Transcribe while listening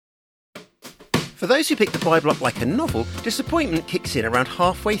For those who pick the Bible up like a novel, disappointment kicks in around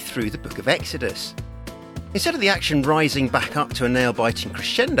halfway through the book of Exodus. Instead of the action rising back up to a nail-biting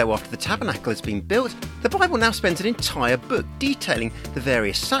crescendo after the tabernacle has been built, the Bible now spends an entire book detailing the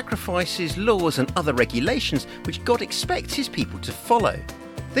various sacrifices, laws and other regulations which God expects his people to follow.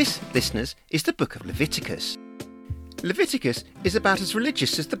 This, listeners, is the book of Leviticus. Leviticus is about as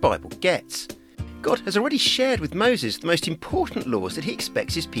religious as the Bible gets. God has already shared with Moses the most important laws that he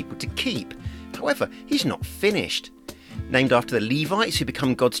expects his people to keep. However, he's not finished. Named after the Levites who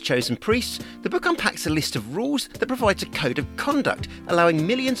become God's chosen priests, the book unpacks a list of rules that provides a code of conduct, allowing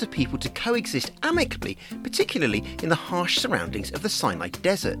millions of people to coexist amicably, particularly in the harsh surroundings of the Sinai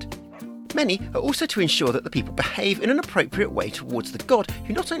desert. Many are also to ensure that the people behave in an appropriate way towards the God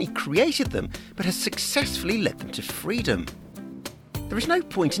who not only created them, but has successfully led them to freedom. There is no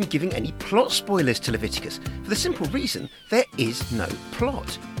point in giving any plot spoilers to Leviticus, for the simple reason there is no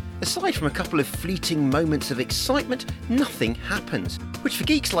plot. Aside from a couple of fleeting moments of excitement, nothing happens, which for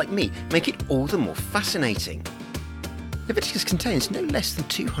geeks like me make it all the more fascinating. Leviticus contains no less than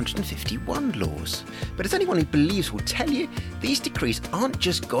 251 laws, but as anyone who believes will tell you, these decrees aren't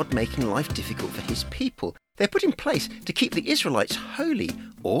just God making life difficult for his people. They're put in place to keep the Israelites holy,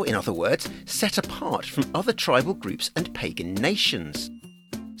 or in other words, set apart from other tribal groups and pagan nations.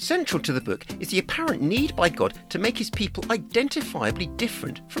 Central to the book is the apparent need by God to make his people identifiably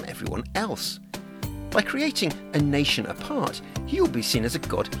different from everyone else. By creating a nation apart, he will be seen as a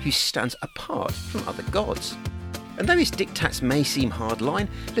God who stands apart from other gods. And though his diktats may seem hardline,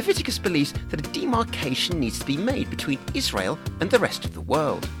 Leviticus believes that a demarcation needs to be made between Israel and the rest of the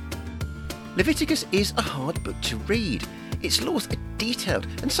world. Leviticus is a hard book to read. Its laws are detailed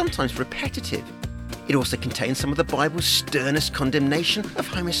and sometimes repetitive. It also contains some of the Bible's sternest condemnation of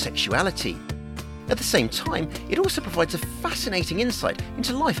homosexuality. At the same time, it also provides a fascinating insight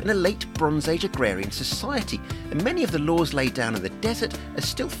into life in a late Bronze Age agrarian society, and many of the laws laid down in the desert are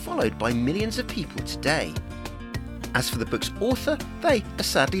still followed by millions of people today. As for the book's author, they are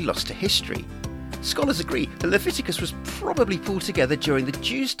sadly lost to history. Scholars agree that Leviticus was probably pulled together during the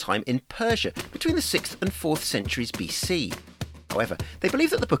Jews' time in Persia between the 6th and 4th centuries BC. However, they believe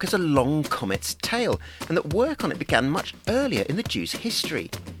that the book has a long comet's tail and that work on it began much earlier in the Jews' history.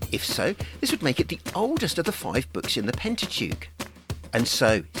 If so, this would make it the oldest of the 5 books in the Pentateuch. And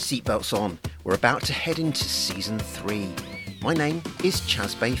so, seatbelts on, we're about to head into Season 3. My name is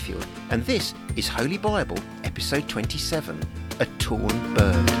Chas Bayfield, and this is Holy Bible, Episode 27, A Torn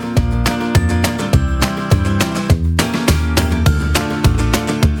Bird.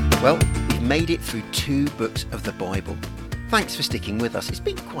 Well, we've made it through 2 books of the Bible. Thanks for sticking with us. It's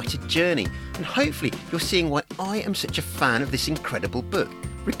been quite a journey, and hopefully you're seeing why I am such a fan of this incredible book,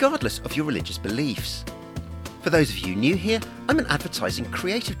 regardless of your religious beliefs. For those of you new here, I'm an advertising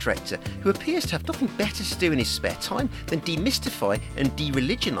creative director who appears to have nothing better to do in his spare time than demystify and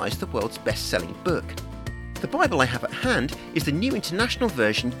de-religionise the world's best-selling book. The Bible I have at hand is the New International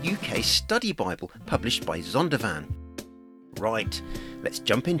Version UK Study Bible published by Zondervan. Right, let's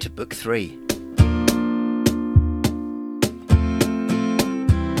jump into Book 3.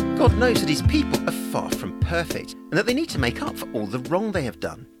 God knows that his people are far from perfect and that they need to make up for all the wrong they have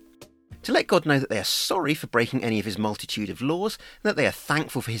done. To let God know that they are sorry for breaking any of his multitude of laws and that they are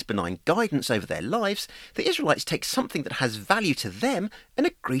thankful for his benign guidance over their lives, the Israelites take something that has value to them and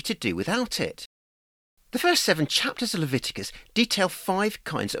agree to do without it. The first 7 chapters of Leviticus detail 5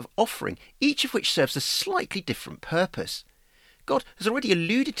 kinds of offering, each of which serves a slightly different purpose. God has already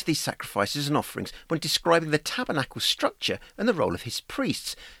alluded to these sacrifices and offerings when describing the tabernacle structure and the role of his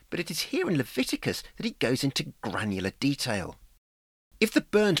priests, but it is here in Leviticus that he goes into granular detail. If the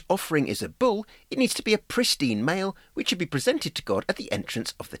burnt offering is a bull, it needs to be a pristine male, which should be presented to God at the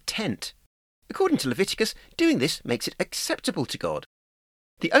entrance of the tent. According to Leviticus, doing this makes it acceptable to God.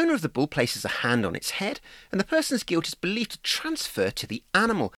 The owner of the bull places a hand on its head, and the person's guilt is believed to transfer to the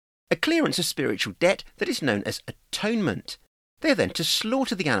animal, a clearance of spiritual debt that is known as atonement. They are then to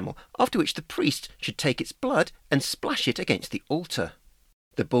slaughter the animal, after which the priest should take its blood and splash it against the altar.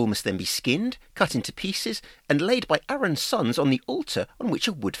 The bull must then be skinned, cut into pieces, and laid by Aaron's sons on the altar on which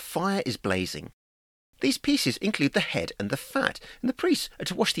a wood fire is blazing. These pieces include the head and the fat, and the priests are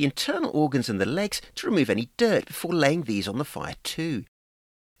to wash the internal organs and the legs to remove any dirt before laying these on the fire too.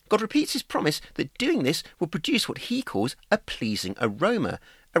 God repeats his promise that doing this will produce what he calls a pleasing aroma,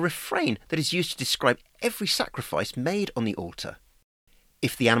 a refrain that is used to describe every sacrifice made on the altar.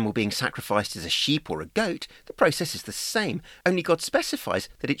 If the animal being sacrificed is a sheep or a goat, the process is the same, only God specifies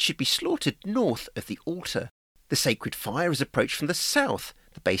that it should be slaughtered north of the altar. The sacred fire is approached from the south.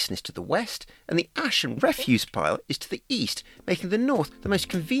 The The basin is to the west, and the ash and refuse pile is to the east, making the north the most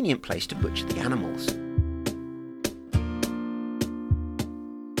convenient place to butcher the animals.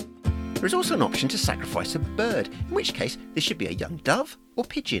 There is also an option to sacrifice a bird, in which case this should be a young dove or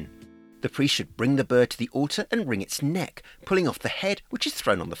pigeon. The priest should bring the bird to the altar and wring its neck, pulling off the head, which is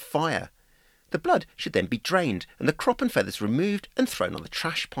thrown on the fire. The blood should then be drained and the crop and feathers removed and thrown on the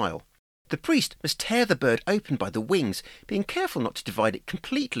trash pile. The priest must tear the bird open by the wings, being careful not to divide it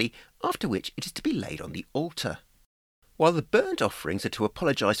completely, after which it is to be laid on the altar. While the burnt offerings are to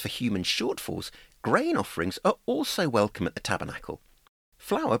apologise for human shortfalls, grain offerings are also welcome at the tabernacle.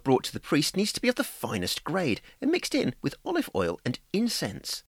 Flour brought to the priest needs to be of the finest grade and mixed in with olive oil and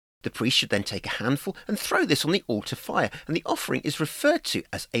incense. The priest should then take a handful and throw this on the altar fire, and the offering is referred to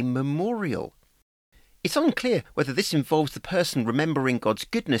as a memorial. It's unclear whether this involves the person remembering God's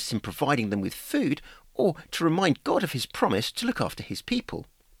goodness in providing them with food, or to remind God of his promise to look after his people,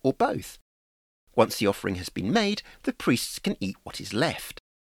 or both. Once the offering has been made, the priests can eat what is left.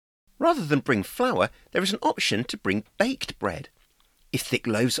 Rather than bring flour, there is an option to bring baked bread. If thick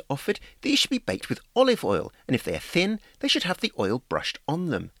loaves are offered, these should be baked with olive oil, and if they are thin, they should have the oil brushed on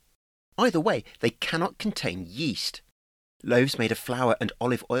them. Either way, they cannot contain yeast. Loaves made of flour and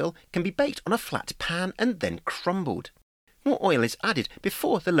olive oil can be baked on a flat pan and then crumbled. More oil is added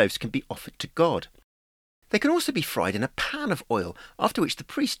before the loaves can be offered to God. They can also be fried in a pan of oil, after which the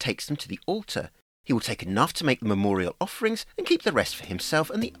priest takes them to the altar. He will take enough to make the memorial offerings and keep the rest for himself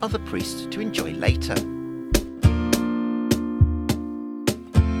and the other priests to enjoy later.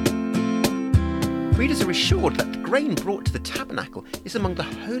 Readers are assured that the grain brought to the tabernacle is among the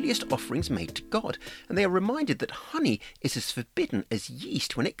holiest offerings made to God, and they are reminded that honey is as forbidden as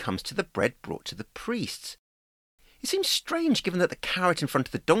yeast when it comes to the bread brought to the priests. It seems strange given that the carrot in front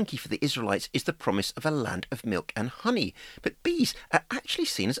of the donkey for the Israelites is the promise of a land of milk and honey, but bees are actually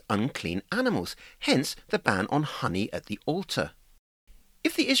seen as unclean animals, hence the ban on honey at the altar.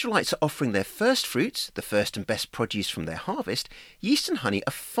 If the Israelites are offering their first fruits, the first and best produce from their harvest, yeast and honey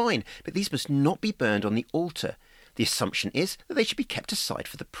are fine, but these must not be burned on the altar. The assumption is that they should be kept aside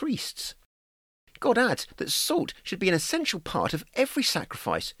for the priests. God adds that salt should be an essential part of every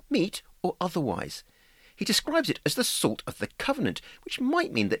sacrifice, meat or otherwise. He describes it as the salt of the covenant, which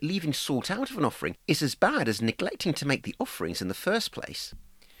might mean that leaving salt out of an offering is as bad as neglecting to make the offerings in the first place.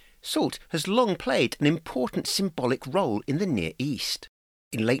 Salt has long played an important symbolic role in the Near East.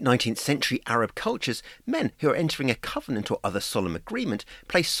 In late 19th century Arab cultures, men who are entering a covenant or other solemn agreement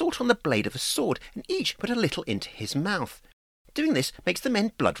place salt on the blade of a sword and each put a little into his mouth. Doing this makes the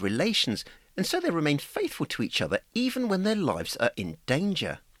men blood relations, and so they remain faithful to each other even when their lives are in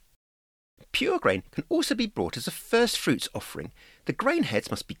danger. Pure grain can also be brought as a first fruits offering. The grain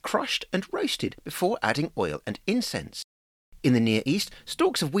heads must be crushed and roasted before adding oil and incense. In the Near East,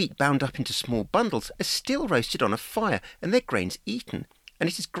 stalks of wheat bound up into small bundles are still roasted on a fire and their grains eaten. And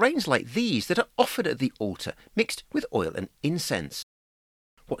it is grains like these that are offered at the altar, mixed with oil and incense.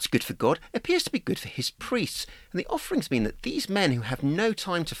 What's good for God appears to be good for his priests, and the offerings mean that these men who have no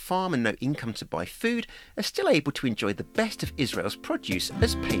time to farm and no income to buy food are still able to enjoy the best of Israel's produce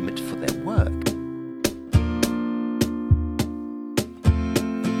as payment for their work.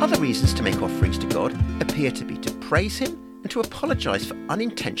 Other reasons to make offerings to God appear to be to praise him and to apologise for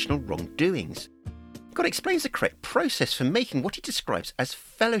unintentional wrongdoings. God explains the correct process for making what he describes as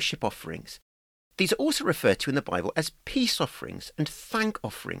fellowship offerings. These are also referred to in the Bible as peace offerings and thank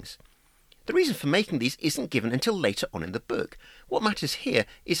offerings. The reason for making these isn't given until later on in the book. What matters here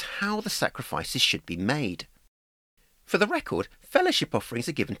is how the sacrifices should be made. For the record, fellowship offerings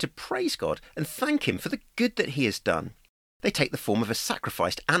are given to praise God and thank him for the good that he has done. They take the form of a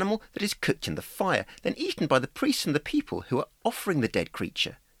sacrificed animal that is cooked in the fire, then eaten by the priests and the people who are offering the dead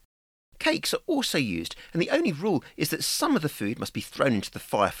creature. Cakes are also used, and the only rule is that some of the food must be thrown into the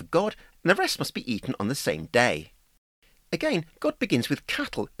fire for God, and the rest must be eaten on the same day. Again, God begins with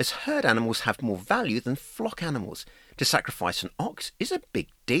cattle, as herd animals have more value than flock animals. To sacrifice an ox is a big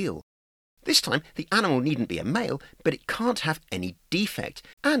deal. This time, the animal needn't be a male, but it can't have any defect,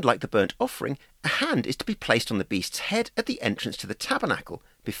 and like the burnt offering, a hand is to be placed on the beast's head at the entrance to the tabernacle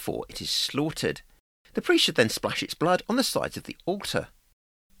before it is slaughtered. The priest should then splash its blood on the sides of the altar.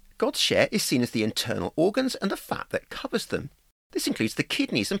 God's share is seen as the internal organs and the fat that covers them. This includes the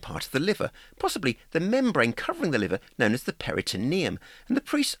kidneys and part of the liver, possibly the membrane covering the liver known as the peritoneum, and the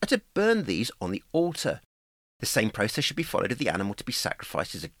priests are to burn these on the altar. The same process should be followed if the animal to be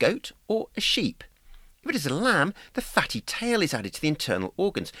sacrificed is a goat or a sheep. If it is a lamb, the fatty tail is added to the internal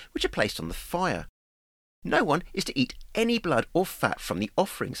organs, which are placed on the fire. No one is to eat any blood or fat from the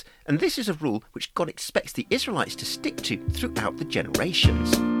offerings, and this is a rule which God expects the Israelites to stick to throughout the generations.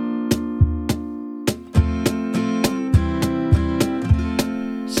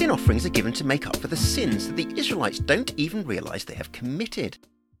 Sin offerings are given to make up for the sins that the Israelites don't even realise they have committed.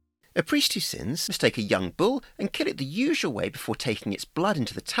 A priest who sins must take a young bull and kill it the usual way before taking its blood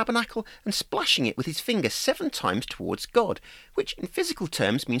into the tabernacle and splashing it with his finger 7 times towards God, which in physical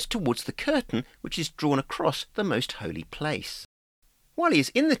terms means towards the curtain which is drawn across the most holy place. While he is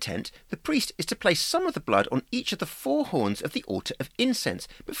in the tent, the priest is to place some of the blood on each of the 4 horns of the altar of incense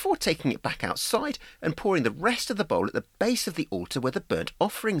before taking it back outside and pouring the rest of the bowl at the base of the altar where the burnt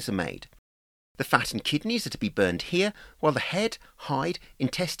offerings are made. The fat and kidneys are to be burned here, while the head, hide,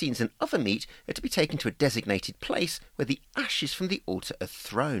 intestines and other meat are to be taken to a designated place where the ashes from the altar are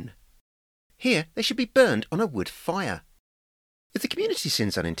thrown. Here they should be burned on a wood fire. If the community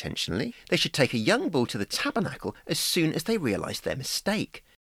sins unintentionally, they should take a young bull to the tabernacle as soon as they realise their mistake.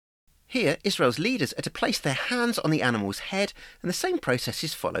 Here, Israel's leaders are to place their hands on the animal's head, and the same process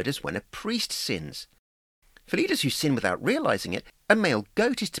is followed as when a priest sins. For leaders who sin without realising it, a male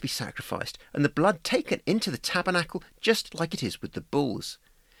goat is to be sacrificed, and the blood taken into the tabernacle just like it is with the bulls.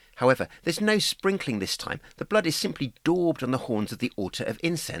 However, there's no sprinkling this time. The blood is simply daubed on the horns of the altar of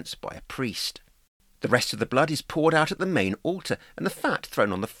incense by a priest. The rest of the blood is poured out at the main altar, and the fat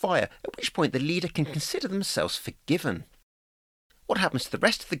thrown on the fire, at which point the leader can consider themselves forgiven. What happens to the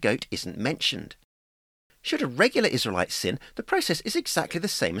rest of the goat isn't mentioned. Should a regular Israelite sin, the process is exactly the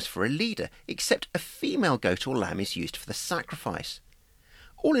same as for a leader, except a female goat or lamb is used for the sacrifice.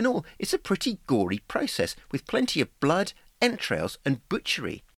 All in all, it's a pretty gory process, with plenty of blood, entrails and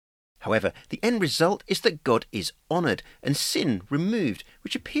butchery. However, the end result is that God is honoured and sin removed,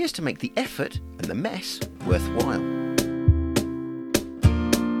 which appears to make the effort and the mess worthwhile.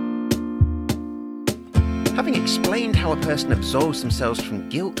 Having explained how a person absolves themselves from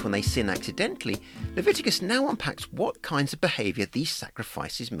guilt when they sin accidentally, Leviticus now unpacks what kinds of behaviour these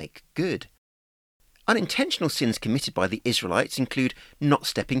sacrifices make good. Unintentional sins committed by the Israelites include not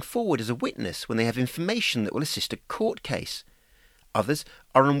stepping forward as a witness when they have information that will assist a court case. Others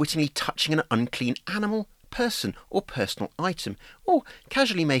are unwittingly touching an unclean animal, person or personal item, or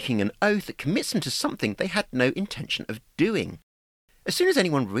casually making an oath that commits them to something they had no intention of doing. As soon as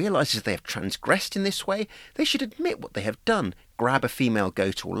anyone realises they have transgressed in this way, they should admit what they have done, grab a female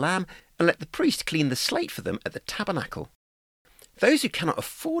goat or lamb, and let the priest clean the slate for them at the tabernacle. Those who cannot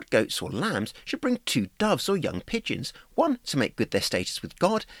afford goats or lambs should bring 2 doves or young pigeons, one to make good their status with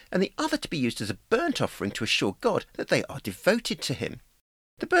God, and the other to be used as a burnt offering to assure God that they are devoted to him.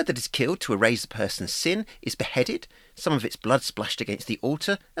 The bird that is killed to erase the person's sin is beheaded, some of its blood splashed against the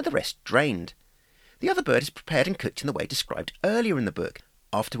altar, and the rest drained. The other bird is prepared and cooked in the way described earlier in the book,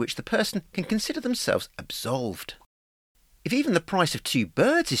 after which the person can consider themselves absolved. If even the price of 2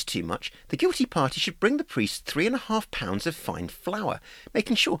 birds is too much, the guilty party should bring the priest 3.5 pounds of fine flour,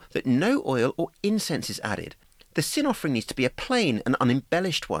 making sure that no oil or incense is added. The sin offering needs to be a plain and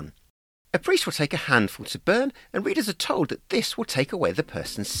unembellished one. A priest will take a handful to burn, and readers are told that this will take away the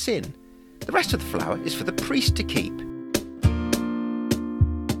person's sin. The rest of the flour is for the priest to keep.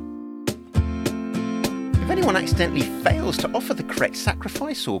 If anyone accidentally fails to offer the correct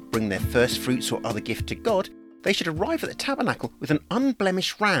sacrifice or bring their first fruits or other gift to God, they should arrive at the tabernacle with an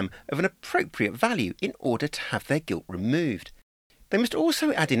unblemished ram of an appropriate value in order to have their guilt removed. They must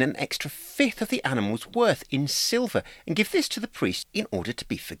also add in an extra 1/5 of the animal's worth in silver and give this to the priest in order to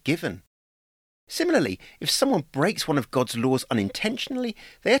be forgiven. Similarly, if someone breaks one of God's laws unintentionally,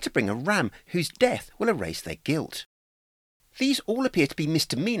 they are to bring a ram whose death will erase their guilt. These all appear to be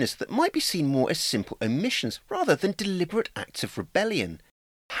misdemeanours that might be seen more as simple omissions rather than deliberate acts of rebellion.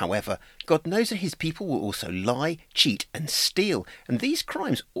 However, God knows that his people will also lie, cheat and steal, and these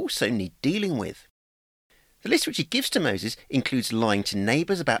crimes also need dealing with. The list which he gives to Moses includes lying to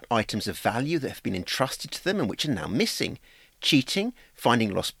neighbours about items of value that have been entrusted to them and which are now missing, cheating,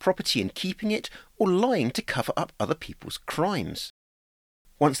 finding lost property and keeping it, or lying to cover up other people's crimes.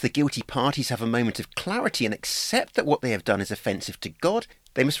 Once the guilty parties have a moment of clarity and accept that what they have done is offensive to God,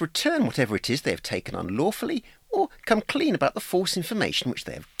 they must return whatever it is they have taken unlawfully, or come clean about the false information which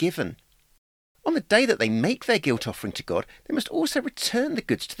they have given. On the day that they make their guilt offering to God, they must also return the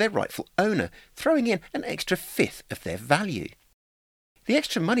goods to their rightful owner, throwing in an extra 1/5 of their value. The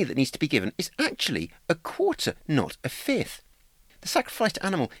extra money that needs to be given is actually a 1/4, not a 1/5. The sacrificed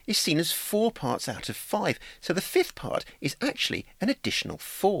animal is seen as 4 parts out of 5, so the 5th part is actually an additional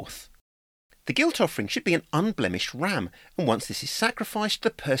 1/4. The guilt offering should be an unblemished ram, and once this is sacrificed,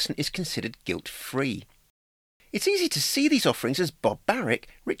 the person is considered guilt-free. It's easy to see these offerings as barbaric,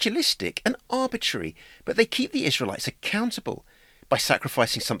 ritualistic and arbitrary, but they keep the Israelites accountable. By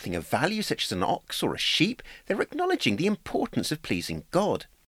sacrificing something of value such as an ox or a sheep, they're acknowledging the importance of pleasing God.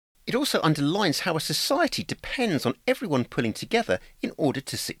 It also underlines how a society depends on everyone pulling together in order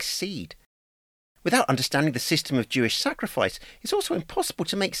to succeed. Without understanding the system of Jewish sacrifice, it's also impossible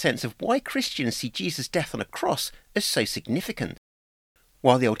to make sense of why Christians see Jesus' death on a cross as so significant.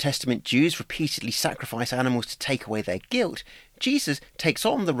 While the Old Testament Jews repeatedly sacrifice animals to take away their guilt, Jesus takes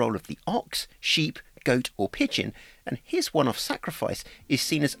on the role of the ox, sheep, goat or pigeon, and his one-off sacrifice is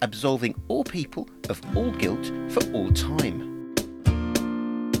seen as absolving all people of all guilt for all time.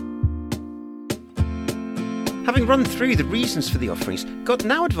 Having run through the reasons for the offerings, God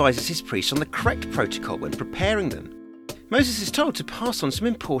now advises his priests on the correct protocol when preparing them. Moses is told to pass on some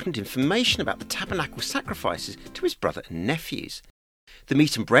important information about the tabernacle sacrifices to his brother and nephews. The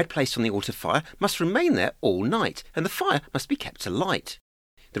meat and bread placed on the altar fire must remain there all night, and the fire must be kept alight.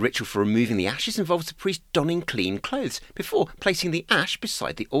 The ritual for removing the ashes involves the priest donning clean clothes before placing the ash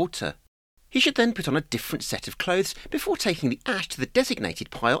beside the altar. He should then put on a different set of clothes before taking the ash to the designated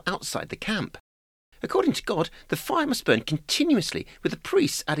pile outside the camp. According to God, the fire must burn continuously, with the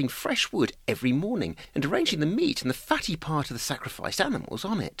priests adding fresh wood every morning and arranging the meat and the fatty part of the sacrificed animals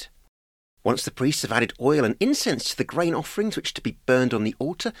on it. Once the priests have added oil and incense to the grain offerings which are to be burned on the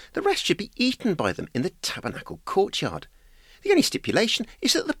altar, the rest should be eaten by them in the tabernacle courtyard. The only stipulation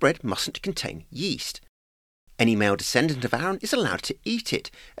is that the bread mustn't contain yeast. Any male descendant of Aaron is allowed to eat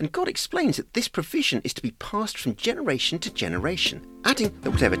it, and God explains that this provision is to be passed from generation to generation, adding that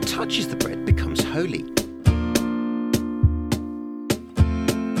whatever touches the bread becomes holy.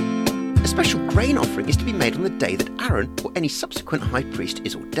 A special grain offering is to be made on the day that Aaron or any subsequent high priest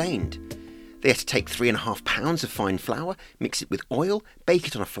is ordained. They are to take 3.5 pounds of fine flour, mix it with oil, bake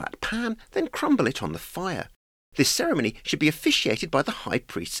it on a flat pan, then crumble it on the fire. This ceremony should be officiated by the high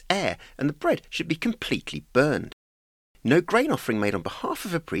priest's heir, and the bread should be completely burned. No grain offering made on behalf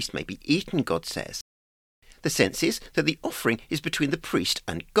of a priest may be eaten, God says. The sense is that the offering is between the priest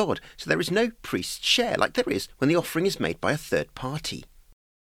and God, so there is no priest's share like there is when the offering is made by a third party.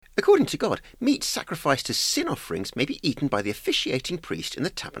 According to God, meat sacrificed as sin offerings may be eaten by the officiating priest in the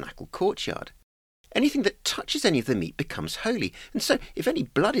tabernacle courtyard. Anything that touches any of the meat becomes holy, and so if any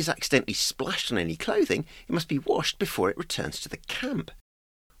blood is accidentally splashed on any clothing, it must be washed before it returns to the camp.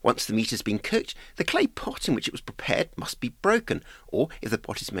 Once the meat has been cooked, the clay pot in which it was prepared must be broken, or if the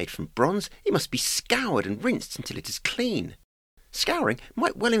pot is made from bronze, it must be scoured and rinsed until it is clean. Scouring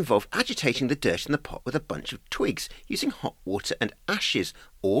might well involve agitating the dirt in the pot with a bunch of twigs, using hot water and ashes,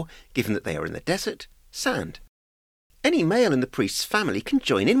 or, given that they are in the desert, sand. Any male in the priest's family can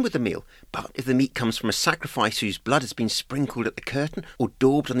join in with the meal, but if the meat comes from a sacrifice whose blood has been sprinkled at the curtain or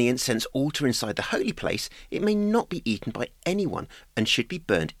daubed on the incense altar inside the holy place, it may not be eaten by anyone and should be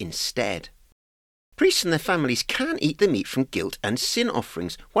burned instead. Priests and their families can eat the meat from guilt and sin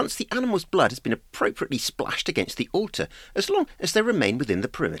offerings once the animal's blood has been appropriately splashed against the altar, as long as they remain within the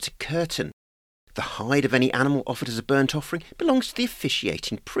perimeter curtain. The hide of any animal offered as a burnt offering belongs to the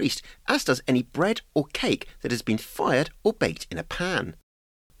officiating priest, as does any bread or cake that has been fired or baked in a pan.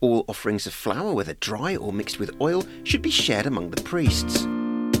 All offerings of flour, whether dry or mixed with oil, should be shared among the priests.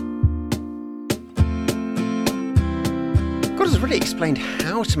 God has already explained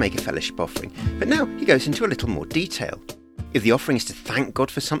how to make a fellowship offering, but now he goes into a little more detail. If the offering is to thank God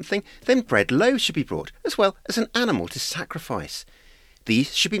for something, then bread loaves should be brought, as well as an animal to sacrifice.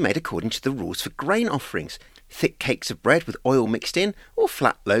 These should be made according to the rules for grain offerings, thick cakes of bread with oil mixed in, or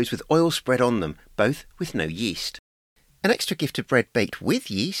flat loaves with oil spread on them, both with no yeast. An extra gift of bread baked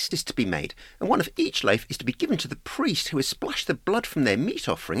with yeast is to be made, and one of each loaf is to be given to the priest who has splashed the blood from their meat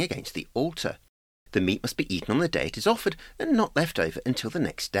offering against the altar. The meat must be eaten on the day it is offered, and not left over until the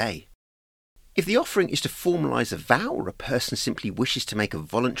next day. If the offering is to formalise a vow, or a person simply wishes to make a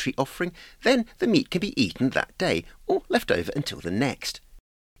voluntary offering, then the meat can be eaten that day, or left over until the next.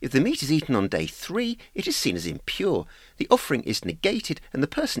 If the meat is eaten on day 3, it is seen as impure. The offering is negated, and the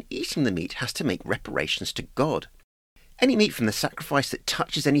person eating the meat has to make reparations to God. Any meat from the sacrifice that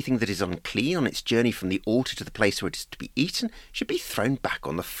touches anything that is unclean on its journey from the altar to the place where it is to be eaten should be thrown back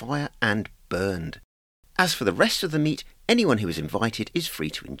on the fire and burned. As for the rest of the meat, anyone who is invited is free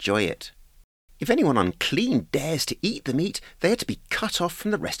to enjoy it. If anyone unclean dares to eat the meat, they are to be cut off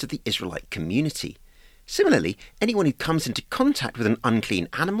from the rest of the Israelite community. Similarly, anyone who comes into contact with an unclean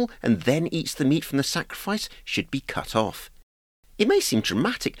animal and then eats the meat from the sacrifice should be cut off. It may seem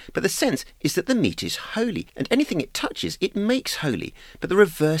dramatic, but the sense is that the meat is holy, and anything it touches, it makes holy. But the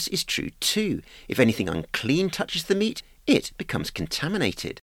reverse is true too. If anything unclean touches the meat, it becomes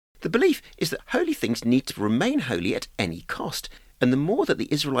contaminated. The belief is that holy things need to remain holy at any cost, and the more that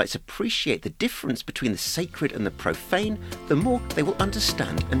the Israelites appreciate the difference between the sacred and the profane, the more they will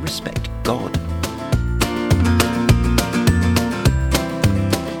understand and respect God.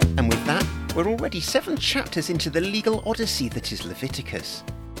 And with that, we're already 7 chapters into the legal odyssey that is Leviticus.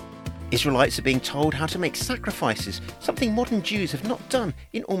 Israelites are being told how to make sacrifices, something modern Jews have not done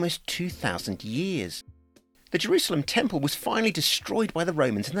in almost 2,000 years. The Jerusalem temple was finally destroyed by the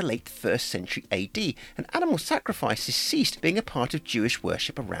Romans in the late 1st century AD, and animal sacrifices ceased being a part of Jewish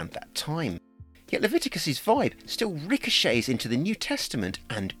worship around that time. Yet Leviticus's vibe still ricochets into the New Testament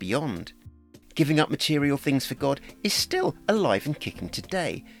and beyond. Giving up material things for God is still alive and kicking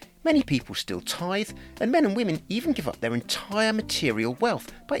today. Many people still tithe, and men and women even give up their entire material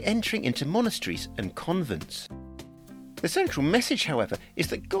wealth by entering into monasteries and convents. The central message, however, is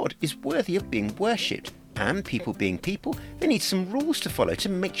that God is worthy of being worshipped, and people being people, they need some rules to follow to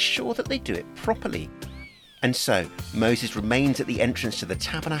make sure that they do it properly. And so, Moses remains at the entrance to the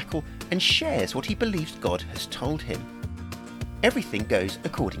tabernacle and shares what he believes God has told him. Everything goes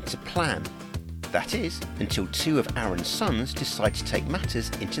according to plan. That is, until 2 of Aaron's sons decide to take matters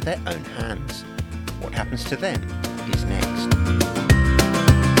into their own hands. What happens to them is next.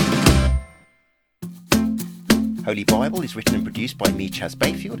 Holy Bible is written and produced by me, Chas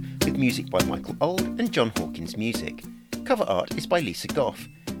Bayfield, with music by Michael Old and John Hawkins Music. Cover art is by Lisa Goff.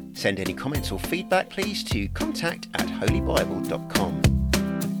 Send any comments or feedback please to contact@holybible.com.